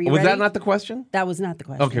question. Are you was ready? that not the question? That was not the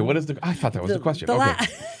question. Okay, what is the... I thought that was the question. Okay.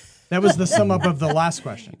 That was the sum up of the last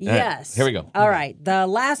question. Yes. Here we go. All right. The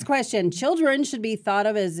last question. Children should be thought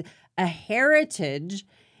of as a heritage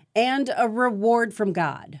and a reward from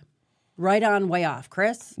God. Right on, way off.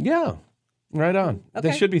 Chris? Yeah, right on.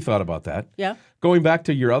 Okay. They should be thought about that. Yeah. Going back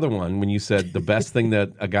to your other one, when you said the best thing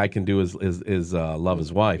that a guy can do is love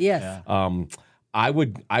his wife. Yes. I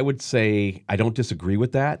would say I don't disagree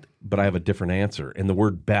with that, but I have a different answer. And the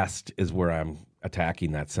word best is where I'm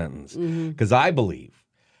attacking that sentence. Because I believe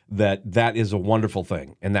that is a wonderful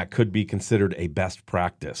thing, and that could be considered a best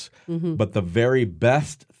practice. But the very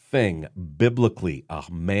best thing biblically a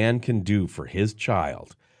man can do for his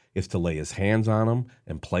child is to lay his hands on them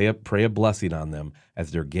and pray a blessing on them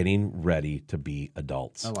as they're getting ready to be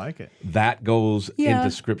adults. I like it. That goes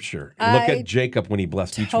into Scripture. Look at Jacob when he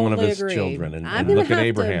blessed each one of his children, and look at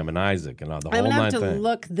Abraham and Isaac and the whole nine thing. I'm going to have to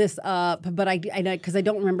look this up, but because I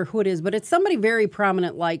don't remember who it is, but it's somebody very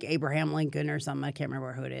prominent like Abraham Lincoln or something. I can't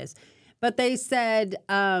remember who it is. But they said,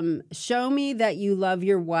 show me that you love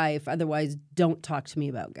your wife, otherwise don't talk to me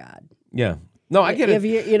about God. Yeah. No, I get it.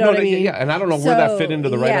 You know what I mean? Yeah, and I don't know where that fit into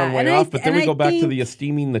the right on, way off, but then we go back to the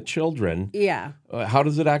esteeming the children. Yeah. How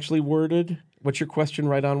does it actually worded? What's your question,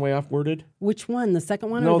 right on, way off worded? Which one? The second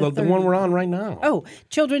one? No, or the one we're on right now. Oh,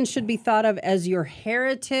 children should be thought of as your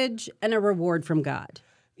heritage and a reward from God.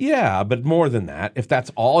 Yeah, but more than that. If that's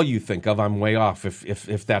all you think of, I'm way off.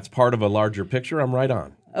 If that's part of a larger picture, I'm right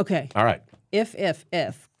on. Okay. All right.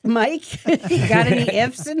 If. Mike, you got any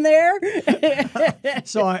ifs in there?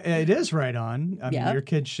 So it is right on. I mean, your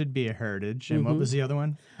kids should be a heritage. And what was the other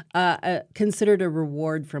one? Considered a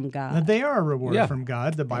reward from God. They are a reward from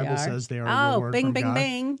God. The Bible says they are a reward bing, from bing, God.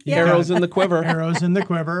 bing. Yeah. Arrows in the quiver. Arrows in the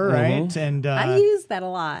quiver, right? And I use that a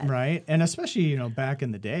lot. Right. And especially, back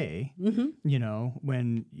in the day,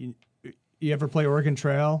 when you ever play Oregon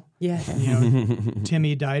Trail? Yes.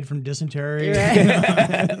 Timmy died from dysentery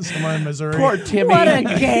somewhere in Missouri. Poor Timmy. What a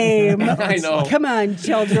game. I know. Come on,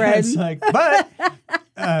 children. It's like, but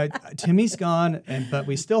Timmy's gone, but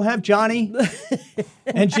we still have Johnny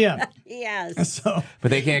and Jim. Yes. So,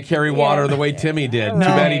 But they can't carry water the way Timmy did. Too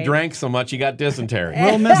bad he drank so much he got dysentery.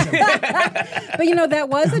 we'll miss him. But that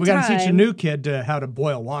was a time. We got to teach a new kid how to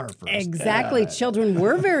boil water first. Exactly. Children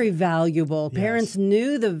were very valuable. Parents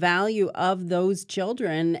knew the value of those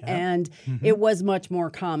children, and it was much more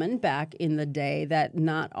common back in the day that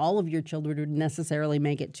not all of your children would necessarily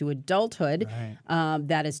make it to adulthood. Right.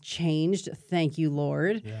 That has changed, thank you,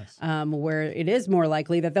 Lord, Yes. where it is more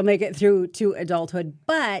likely that they'll make it through to adulthood.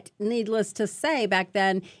 But needless to say, back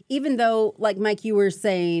then, even though, like Mike, you were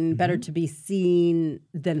saying, better to be seen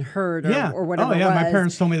than heard or whatever Oh, yeah. it was. My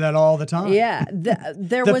parents told me that all the time. Yeah.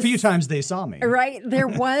 There The was few times they saw me. Right. There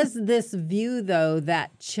was this view, though,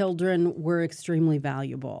 that children were extremely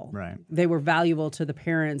valuable. Right. They were valuable to the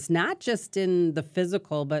parents, not just in the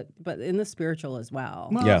physical, but in the spiritual as well.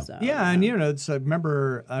 Well, Yeah. So, and so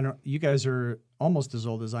remember, you guys are almost as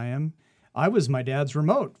old as I am. I was my dad's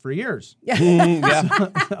remote for years. Yeah.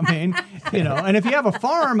 I mean, and if you have a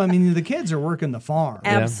farm, I mean, the kids are working the farm.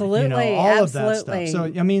 Absolutely. All absolutely. of that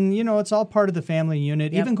stuff. So, I mean, it's all part of the family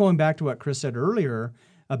unit. Even going back to what Chris said earlier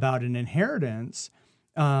about an inheritance,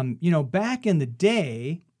 back in the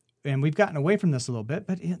day, and we've gotten away from this a little bit,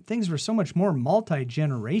 but things were so much more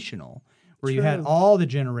multi-generational, where you had True. all the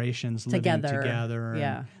generations living Together. together.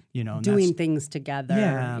 Yeah. And, and Doing that's- things together.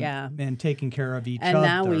 yeah, and taking care of each And other.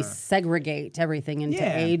 now we segregate everything into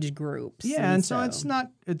Yeah. age groups. Yeah, and so it's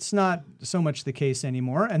not so much the case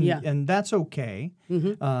anymore, and that's okay.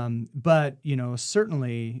 But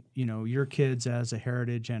certainly, your kids as a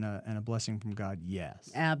heritage and a blessing from God, yes.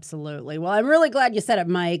 Absolutely. Well, I'm really glad you said it,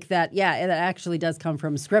 Mike, that, it actually does come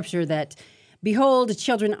from Scripture that, behold,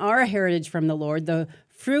 children are a heritage from the Lord. The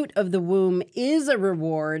fruit of the womb is a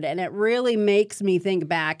reward, and it really makes me think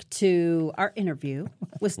back to our interview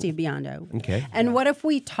with Steve Biondo. Okay. And what if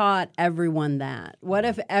we taught everyone that? What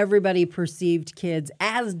if everybody perceived kids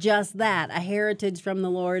as just that, a heritage from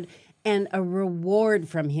the Lord and a reward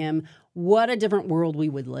from Him? What a different world we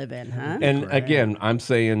would live in, huh? And again, I'm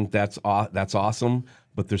saying that's awesome,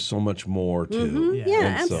 but there's so much more too.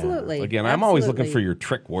 Yeah, And so, absolutely. again, I'm always looking Absolutely. for your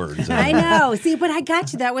trick words. I know. See, but I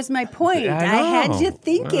got you. That was my point. I I had know. you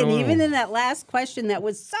thinking, I know. even in that last question that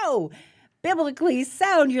was so biblically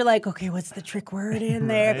sound, you're like, okay, what's the trick word in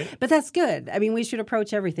there? Right. But that's good. I mean, we should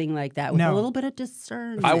approach everything like that with No. a little bit of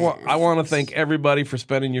discernment. I want to thank everybody for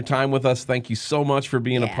spending your time with us. Thank you so much for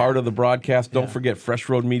being a Yeah. part of the broadcast. Don't forget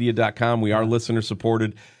freshroadmedia.com. We are listener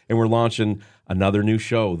supported, and we're launching another new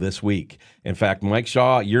show this week. In fact, Mike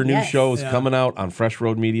Shaw, your new Yes. show is coming out on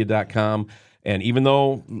freshroadmedia.com. And even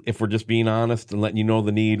though, if we're just being honest and letting you know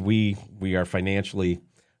the need, we are financially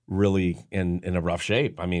really in a rough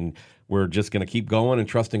shape. I mean, we're just going to keep going and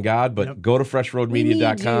trusting God, but go to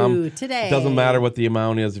freshroadmedia.com. We need you today. It doesn't matter what the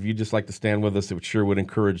amount is. If you just like to stand with us, it sure would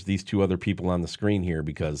encourage these two other people on the screen here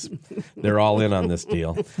because they're all in on this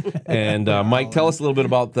deal. And Mike, tell us a little bit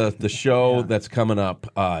about the show that's coming up.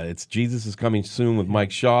 It's Jesus is Coming Soon with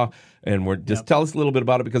Mike Shaw. And we're just tell us a little bit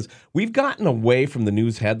about it because we've gotten away from the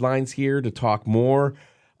news headlines here to talk more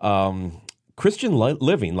Christian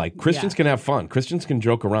living. Like Christians can have fun. Christians can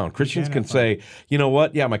joke around. Christians can say, you know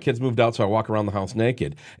what? Yeah, my kids moved out, so I walk around the house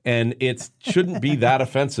naked. And it shouldn't be that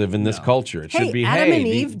offensive in this culture. It should be, Adam and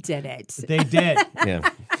Eve did it. They did. Yeah.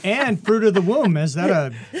 And Fruit of the Womb. Is that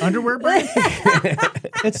a underwear brand?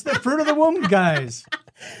 It's the Fruit of the Womb, guys.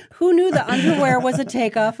 Who knew the underwear was a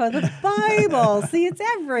takeoff of the Bible? See, it's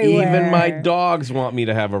everywhere. Even my dogs want me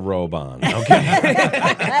to have a robe on. Okay.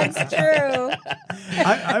 That's true.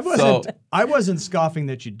 I wasn't scoffing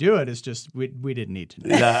that you do it. It's just we didn't need to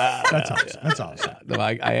know. That's all. No,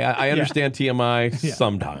 I understand TMI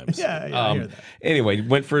sometimes. Yeah, I hear that. Anyway,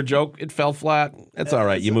 went for a joke. It fell flat. That's all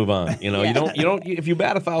right. You move on. You know, you don't. If you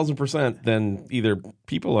bat 1,000%, then either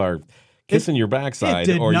people are kissing your backside,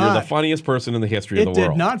 or you're the funniest person in the history of the It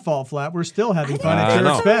world. did not fall flat. We're still having fun I at your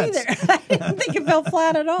know. expense. I didn't think it fell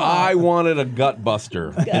flat at all. I wanted a gut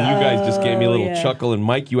buster, and you guys just gave me a little chuckle. And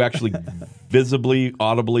Mike, you actually visibly,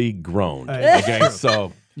 audibly groaned. Okay,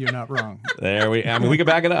 so You're not wrong. there we. I mean, we can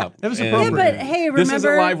back it up. It was And appropriate. But hey, remember, This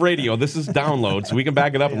isn't live radio. This is download, so we can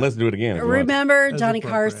back it up and let's do it again. If you want. remember Johnny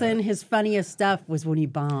appropriate. Carson? His funniest stuff was when he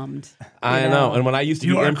bombed. I know. And when I used to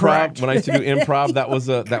do You are improv, correct. when I used to do improv, that was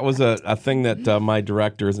a thing that my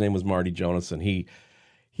director, his name was Marty Jonas, and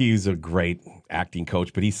he's a great acting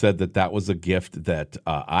coach, but he said that was a gift that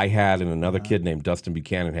I had and another kid named Dustin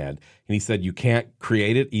Buchanan had. And he said, you can't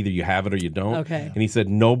create it. Either you have it or you don't. Okay. And he said,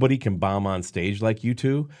 nobody can bomb on stage like you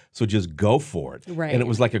two, so just go for it. Right. And it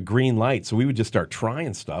was like a green light. So we would just start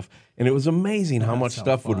trying stuff. And it was amazing how much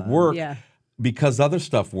stuff would work Yeah. because other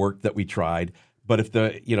stuff worked that we tried. But if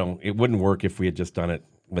it wouldn't work if we had just done it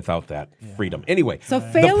without that freedom. Anyway, So the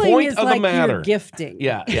failing point is of like the matter. your gifting.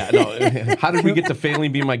 Yeah. No. How did we get to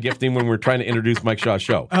failing being my gifting when we're trying to introduce Mike Shaw's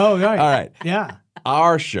show? Oh, right. All right. Yeah.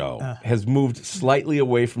 Our show has moved slightly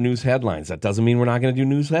away from news headlines. That doesn't mean we're not going to do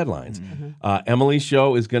news headlines. Emily's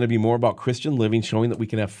show is going to be more about Christian living, showing that we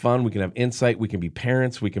can have fun, we can have insight, we can be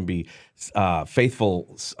parents, we can be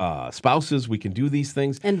faithful spouses, we can do these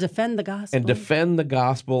things. And defend the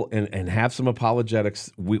gospel. And have some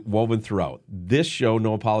apologetics woven throughout. This show,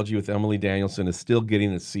 No Apology with Emily Danielson, is still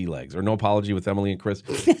getting its sea legs. Or No Apology with Emily and Chris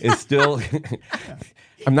is still...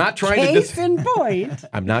 I'm not trying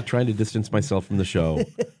I'm not trying to distance myself from the show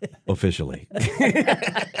officially.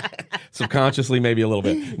 Subconsciously, maybe a little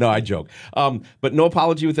bit. No, I joke. But No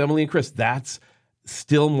Apology with Emily and Chris, that's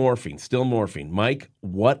still morphing. Mike,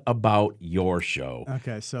 what about your show?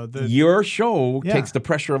 Okay, so your show takes the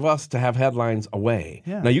pressure of us to have headlines away.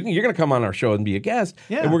 Yeah. Now, you're going to come on our show and be a guest,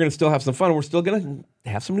 Yeah. and we're going to still have some fun. We're still going to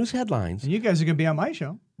have some news headlines. And you guys are going to be on my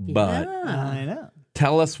show. But I know.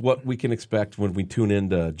 tell us what we can expect when we tune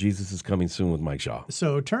into Jesus is Coming Soon with Mike Shaw.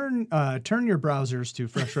 So turn your browsers to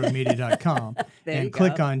freshroadmedia.com and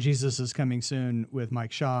click on Jesus is Coming Soon with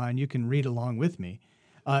Mike Shaw, and you can read along with me.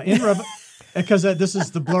 Because this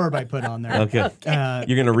is the blurb I put on there. Okay.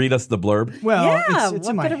 You're going to read us the blurb? Well, Yeah, it's what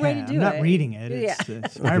in my better way to hand. do I'm not it? reading it.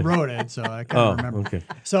 It's, I wrote it, so I can't remember. Okay.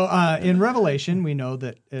 So in Revelation, we know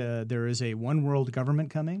that there is a one world government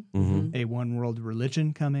coming, a one world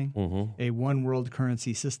religion coming, a one world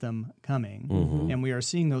currency system coming, and we are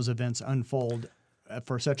seeing those events unfold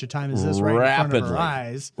for such a time as this right in front of our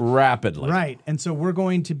eyes. Rapidly. Right. And so we're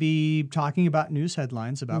going to be talking about news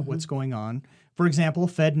headlines about what's going on. For example,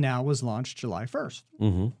 FedNow was launched July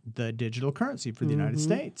 1st, the digital currency for the United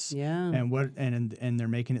States. Yeah. And they're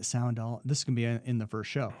making it sound all. This is going to be in the first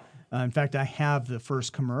show. In fact, I have the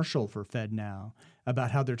first commercial for FedNow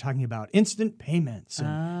about how they're talking about instant payments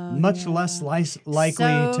and much less likely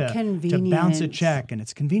So to bounce a check, and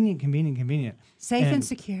it's convenient. Safe and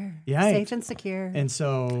secure. Yeah. Safe and secure. And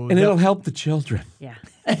so And it'll help the children. yeah.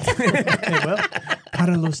 it will.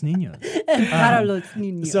 Para los niños. Para los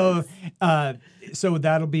niños. So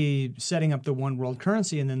that'll be setting up the one world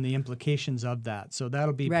currency and then the implications of that. So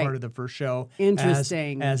that'll be Right. part of the first show.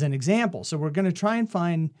 Interesting. As an example. So we're going to try and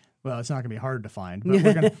find. Well, it's not going to be hard to find, but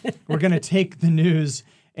we're going to take the news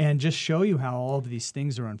and just show you how all of these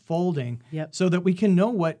things are unfolding, so that we can know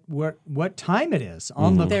what time it is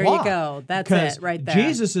on the There clock. you go. That's Because it right there.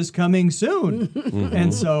 Jesus is coming soon,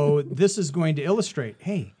 and so this is going to illustrate.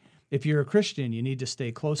 Hey, if you're a Christian, you need to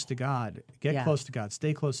stay close to God. Get close to God.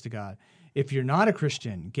 Stay close to God. If you're not a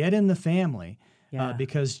Christian, get in the family.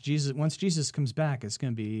 Because once Jesus comes back, it's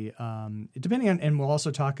going to be depending on, and we'll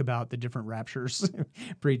also talk about the different raptures: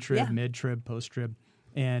 pre-trib, mid-trib, post-trib,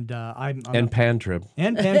 and pan-trib.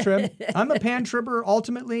 And pan-trib. I'm a pan-tribber.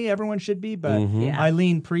 Ultimately, everyone should be, but I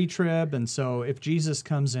lean pre-trib, and so if Jesus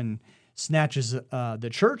comes and snatches the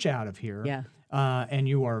church out of here, and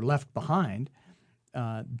you are left behind,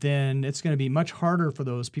 then it's going to be much harder for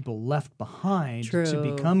those people left behind to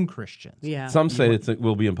become Christians. Yeah. Some say it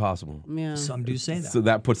will be impossible. Yeah. Some do say that. So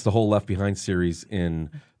that puts the whole Left Behind series in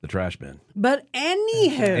the trash bin. But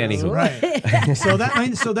anywho. Right.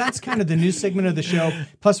 So that's kind of the news segment of the show.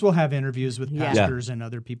 Plus, we'll have interviews with pastors and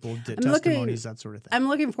other people, testimonies, that sort of thing. I'm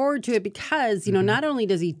looking forward to it because, not only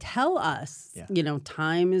does he tell us,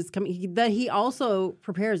 time is coming, that he also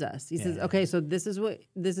prepares us. He says, okay, so this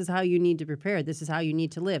is how you need to prepare. This is how you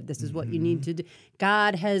need to live. This is what you need to do.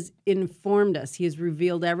 God has informed us. He has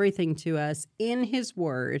revealed everything to us in his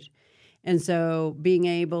word. And so being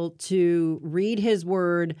able to read his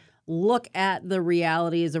word, look at the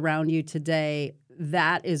realities around you today,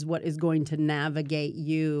 that is what is going to navigate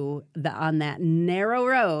you on that narrow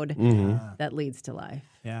road that leads to life.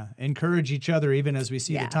 Yeah. Encourage each other even as we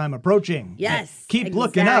see the time approaching. Yes. Keep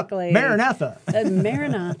looking up. Maranatha.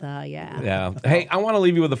 Maranatha, yeah. Yeah. Hey, I want to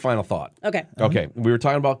leave you with a final thought. Okay. Okay. We were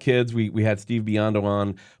talking about kids. We had Steve Biondo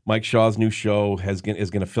on. Mike Shaw's new show is going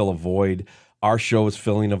to fill a void. Our show is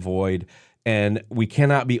filling a void. And we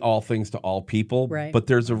cannot be all things to all people, right. But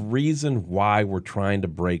there's a reason why we're trying to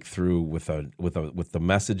break through with the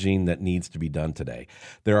messaging that needs to be done today.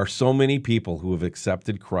 There are so many people who have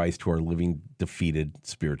accepted Christ who are living defeated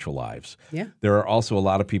spiritual lives. Yeah. There are also a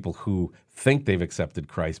lot of people who think they've accepted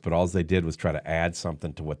Christ, but all they did was try to add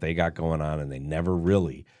something to what they got going on, and they never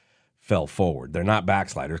really fell forward. They're not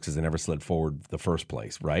backsliders because they never slid forward the first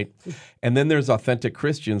place, right? And then there's authentic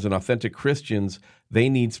Christians, and authentic Christians, they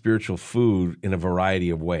need spiritual food in a variety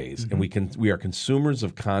of ways. And we are consumers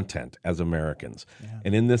of content as Americans. Yeah.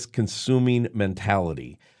 And in this consuming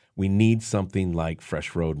mentality, We need something like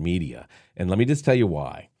Fresh Road Media. And let me just tell you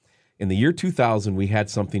why. In the year 2000, we had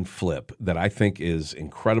something flip that I think is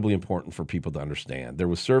incredibly important for people to understand. There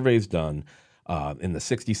was surveys done in the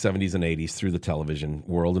 60s, 70s, and 80s through the television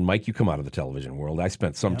world. And Mike, you come out of the television world. I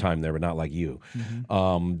spent some time there, but not like you.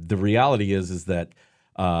 The reality is that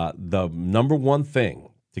the number one thing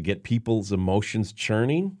to get people's emotions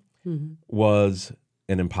churning was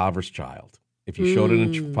an impoverished child. If you showed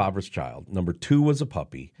an impoverished child, number 2 was a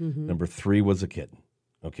puppy. Number 3 was a kitten.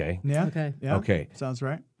 Okay? Yeah. Okay. Yeah. Okay. Sounds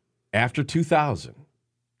right. After 2000,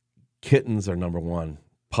 kittens are number 1,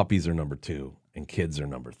 puppies are number 2, and kids are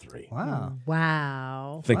number 3. Wow.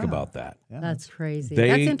 Wow. Think about that. Yeah. That's crazy. They-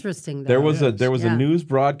 That's interesting, though. There was Yes. a news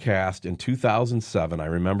broadcast in 2007. I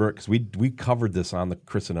remember it because we covered this on the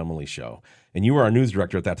Chris and Emily show. And you were our news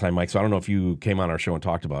director at that time, Mike, so I don't know if you came on our show and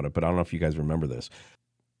talked about it, but I don't know if you guys remember this.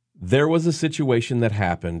 There was a situation that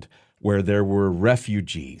happened where there were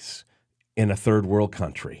refugees in a third world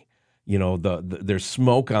country. You know, there's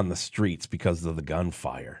smoke on the streets because of the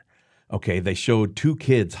gunfire. Okay, they showed 2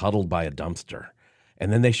 kids huddled by a dumpster.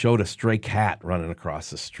 And then they showed a stray cat running across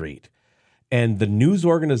the street. And the news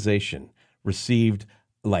organization received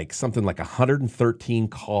something like 113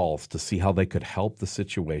 calls to see how they could help the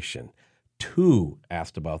situation. 2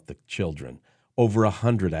 asked about the children. Over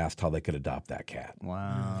 100 asked how they could adopt that cat.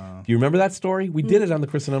 Wow. Do you remember that story? We did it on the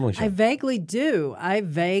Chris and Emily show. I vaguely do.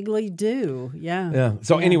 Yeah. Yeah.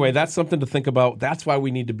 So anyway, that's something to think about. That's why we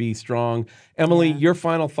need to be strong. Emily, your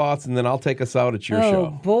final thoughts, and then I'll take us out at your show.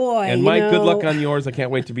 Oh, boy. And Mike, good luck on yours. I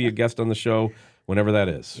can't wait to be a guest on the show whenever that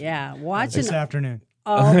is. Yeah. Watching This afternoon.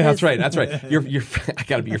 all That's this- right. That's right. You're I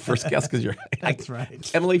got to be your first guest because you're. That's right.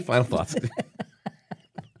 Emily, final thoughts.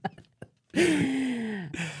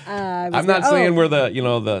 I was I'm not gonna- saying we're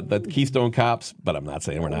the Keystone Cops, but I'm not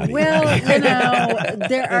saying we're not. Well,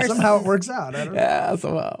 there are. Somehow it works out. I don't know. Yeah.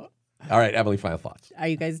 So, all right, Emily, final thoughts. Are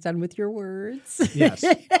you guys done with your words? Yes.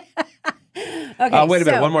 Okay. Wait a minute.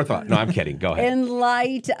 so- One more thought. No, I'm kidding. Go ahead. In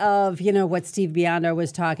light of, what Steve Biondo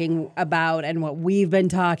was talking about and what we've been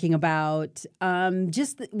talking about,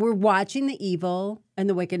 we're watching the evil and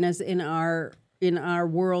the wickedness in our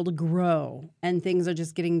world grow, and things are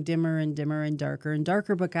just getting dimmer and dimmer and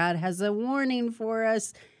darker. But God has a warning for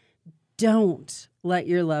us. Don't let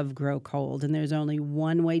your love grow cold. And there's only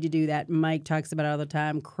one way to do that. Mike talks about it all the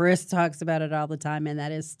time. Chris talks about it all the time. And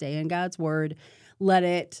that is stay in God's word. Let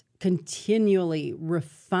it continually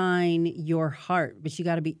refine your heart. But you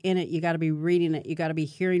got to be in it. You got to be reading it. You got to be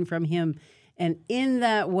hearing from him. And in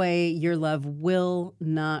that way, your love will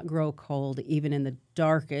not grow cold, even in the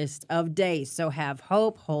darkest of days. So have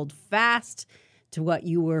hope. Hold fast to what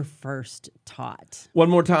you were first taught. One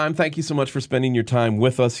more time, thank you so much for spending your time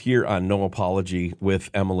with us here on No Apology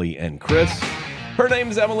with Emily and Chris. Her name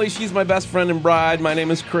is Emily. She's my best friend and bride. My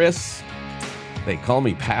name is Chris. They call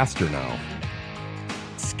me Pastor now.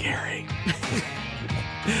 Scary.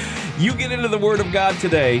 You get into the Word of God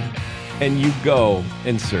today, and you go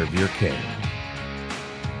and serve your King.